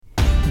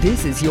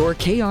This is your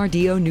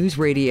KRDO News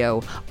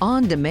Radio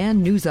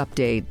on-demand news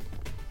update.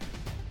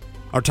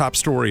 Our top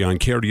story on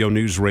KRDO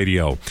News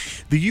Radio.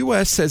 The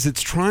U.S. says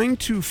it's trying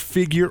to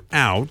figure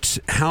out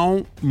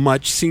how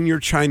much senior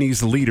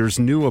Chinese leaders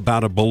knew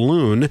about a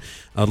balloon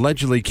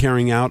allegedly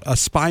carrying out a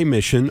spy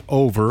mission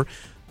over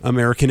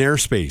American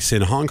airspace.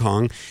 In Hong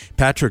Kong,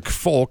 Patrick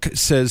Falk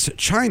says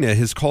China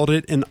has called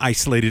it an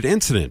isolated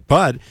incident,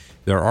 but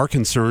there are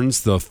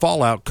concerns the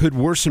fallout could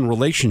worsen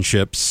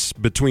relationships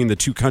between the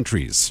two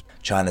countries.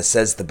 China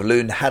says the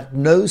balloon had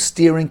no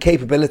steering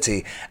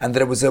capability and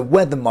that it was a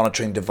weather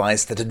monitoring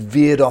device that had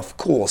veered off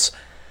course.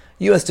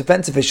 US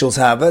defense officials,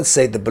 however,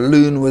 say the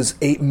balloon was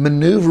a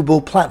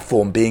maneuverable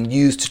platform being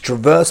used to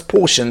traverse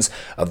portions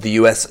of the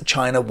US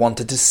China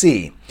wanted to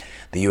see.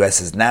 The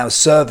US is now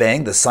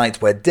surveying the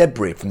site where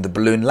debris from the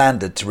balloon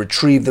landed to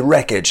retrieve the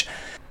wreckage.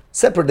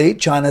 Separately,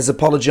 China has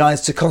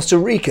apologized to Costa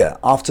Rica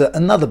after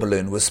another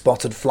balloon was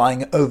spotted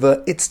flying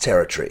over its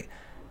territory.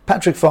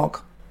 Patrick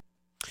Falk.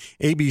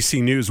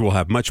 ABC News will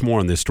have much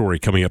more on this story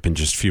coming up in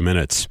just a few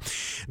minutes.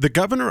 The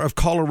governor of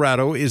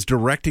Colorado is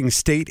directing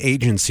state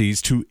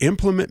agencies to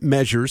implement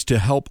measures to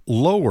help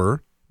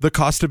lower the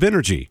cost of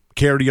energy.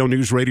 KRDO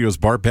News Radio's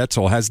Bart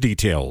Betzel has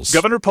details.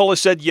 Governor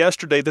Polis said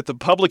yesterday that the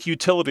Public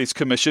Utilities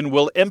Commission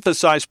will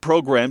emphasize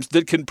programs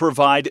that can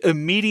provide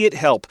immediate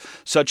help,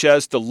 such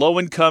as the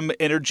Low-Income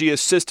Energy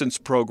Assistance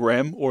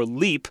Program, or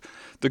LEAP.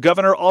 The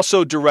governor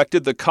also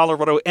directed the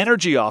Colorado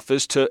Energy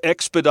Office to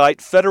expedite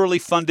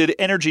federally funded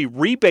energy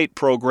rebate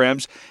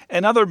programs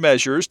and other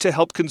measures to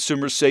help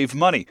consumers save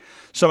money.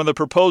 Some of the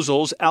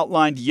proposals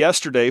outlined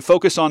yesterday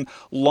focus on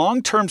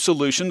long-term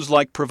solutions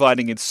like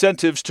providing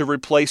incentives to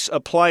replace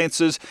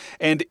appliances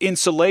and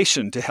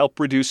insulation to help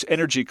reduce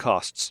energy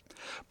costs.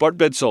 Bart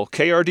Betzel,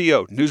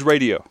 KRDO News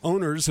Radio.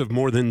 Owners of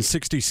more than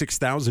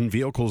 66,000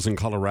 vehicles in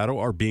Colorado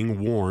are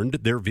being warned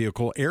their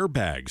vehicle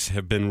airbags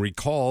have been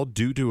recalled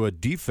due to a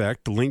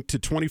defect linked to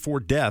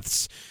 24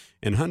 deaths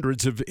and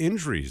hundreds of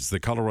injuries. The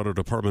Colorado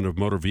Department of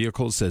Motor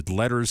Vehicles said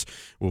letters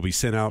will be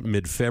sent out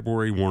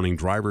mid-February warning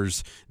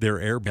drivers their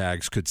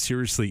airbags could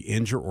seriously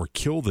injure or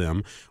kill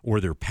them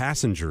or their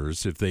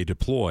passengers if they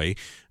deploy.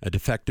 A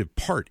defective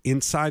part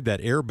inside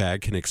that airbag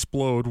can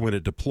explode when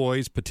it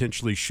deploys,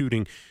 potentially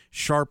shooting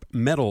sharp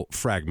metal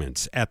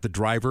fragments at the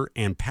driver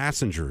and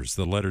passengers.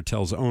 The letter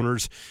tells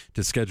owners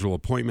to schedule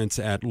appointments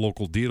at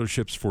local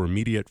dealerships for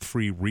immediate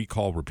free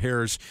recall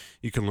repairs.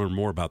 You can learn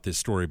more about this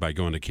story by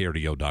going to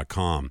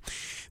KRDO.com.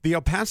 The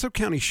El Paso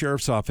County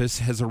Sheriff's Office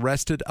has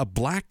arrested a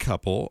black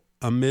couple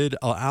amid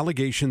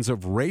allegations of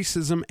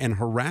racism and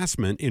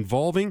harassment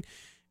involving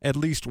at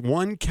least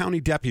one county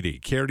deputy.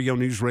 KRDO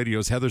News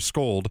Radio's Heather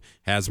Skold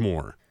has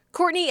more.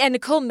 Courtney and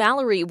Nicole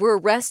Mallory were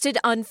arrested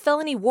on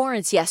felony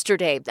warrants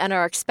yesterday and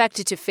are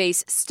expected to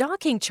face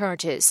stalking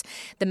charges.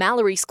 The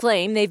Mallorys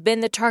claim they've been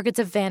the targets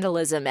of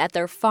vandalism at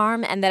their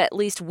farm and that at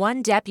least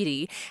one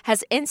deputy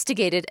has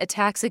instigated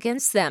attacks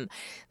against them.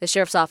 The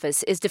sheriff's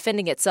office is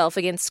defending itself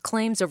against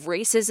claims of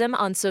racism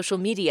on social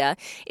media,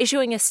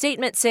 issuing a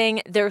statement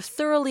saying they're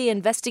thoroughly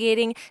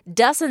investigating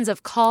dozens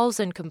of calls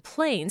and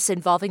complaints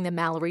involving the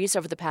Mallorys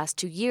over the past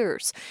 2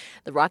 years.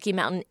 The Rocky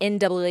Mountain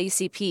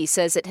NAACP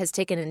says it has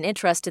taken an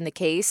interest in the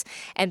case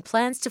and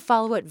plans to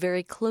follow it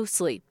very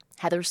closely.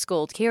 Heather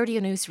Skold, KRDO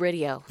News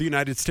Radio. The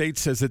United States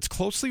says it's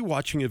closely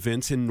watching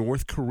events in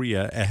North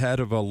Korea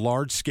ahead of a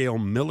large-scale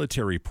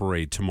military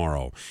parade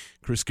tomorrow.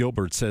 Chris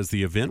Gilbert says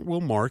the event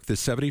will mark the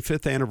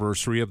 75th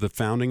anniversary of the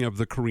founding of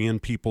the Korean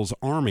People's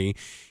Army,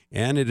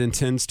 and it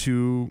intends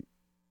to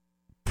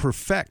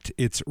perfect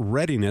its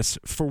readiness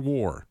for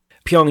war.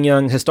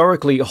 Pyongyang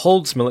historically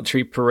holds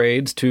military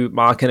parades to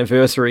mark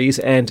anniversaries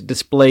and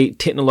display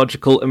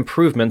technological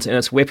improvements in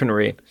its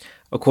weaponry.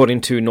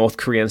 According to North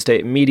Korean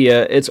state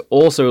media, it's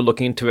also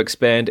looking to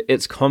expand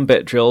its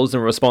combat drills in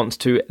response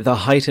to the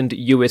heightened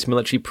US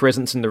military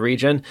presence in the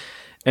region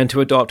and to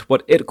adopt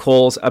what it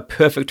calls a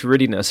perfect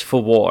readiness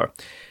for war.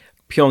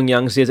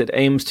 Pyongyang says it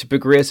aims to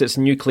progress its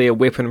nuclear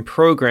weapon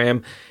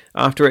program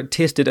after it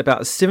tested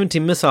about 70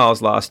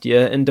 missiles last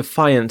year in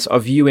defiance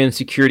of UN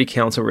Security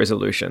Council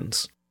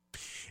resolutions.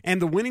 And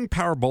the winning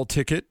Powerball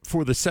ticket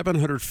for the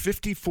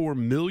 $754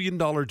 million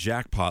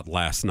jackpot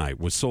last night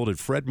was sold at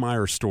Fred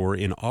Meyer store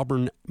in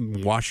Auburn,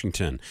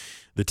 Washington.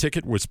 The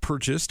ticket was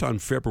purchased on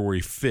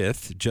February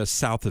 5th, just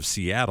south of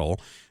Seattle.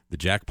 The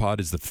jackpot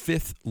is the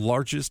fifth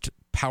largest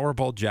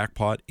Powerball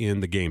jackpot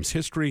in the game's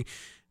history.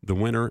 The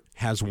winner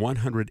has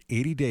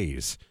 180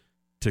 days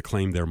to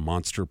claim their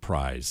monster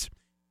prize.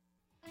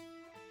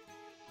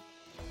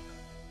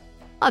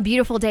 A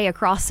beautiful day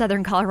across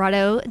southern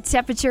Colorado.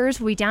 Temperatures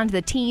will be down to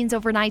the teens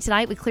overnight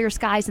tonight with clear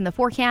skies in the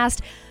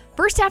forecast.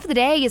 First half of the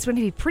day is going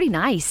to be pretty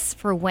nice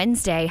for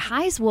Wednesday.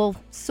 Highs will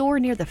soar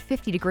near the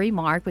 50-degree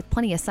mark with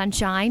plenty of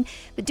sunshine,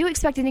 but do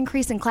expect an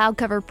increase in cloud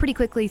cover pretty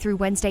quickly through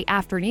Wednesday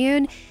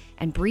afternoon.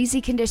 And breezy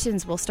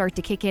conditions will start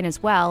to kick in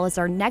as well as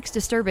our next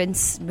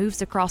disturbance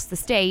moves across the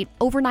state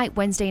overnight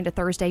Wednesday into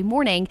Thursday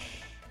morning.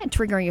 and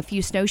triggering a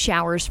few snow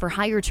showers for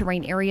higher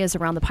terrain areas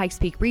around the Pikes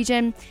Peak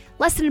region.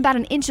 Less than about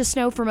an inch of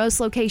snow for most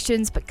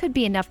locations, but could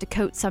be enough to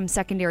coat some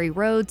secondary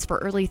roads for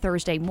early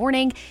Thursday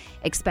morning.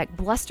 Expect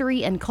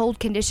blustery and cold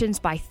conditions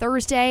by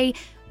Thursday,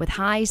 with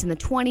highs in the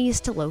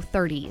 20s to low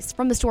 30s.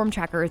 From the Storm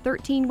Tracker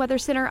 13 Weather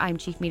Center, I'm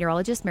Chief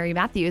Meteorologist Mary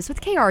Matthews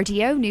with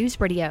KRDO News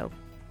Radio.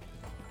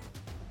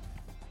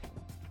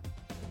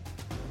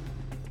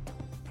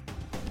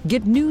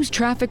 Get news,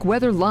 traffic,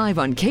 weather live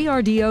on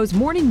KRDO's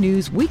Morning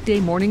News weekday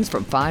mornings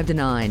from 5 to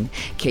 9.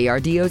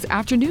 KRDO's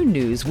Afternoon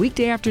News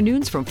weekday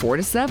afternoons from 4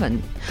 to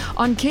 7.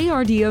 On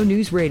KRDO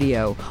News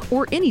Radio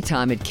or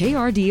anytime at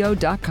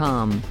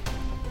krdo.com.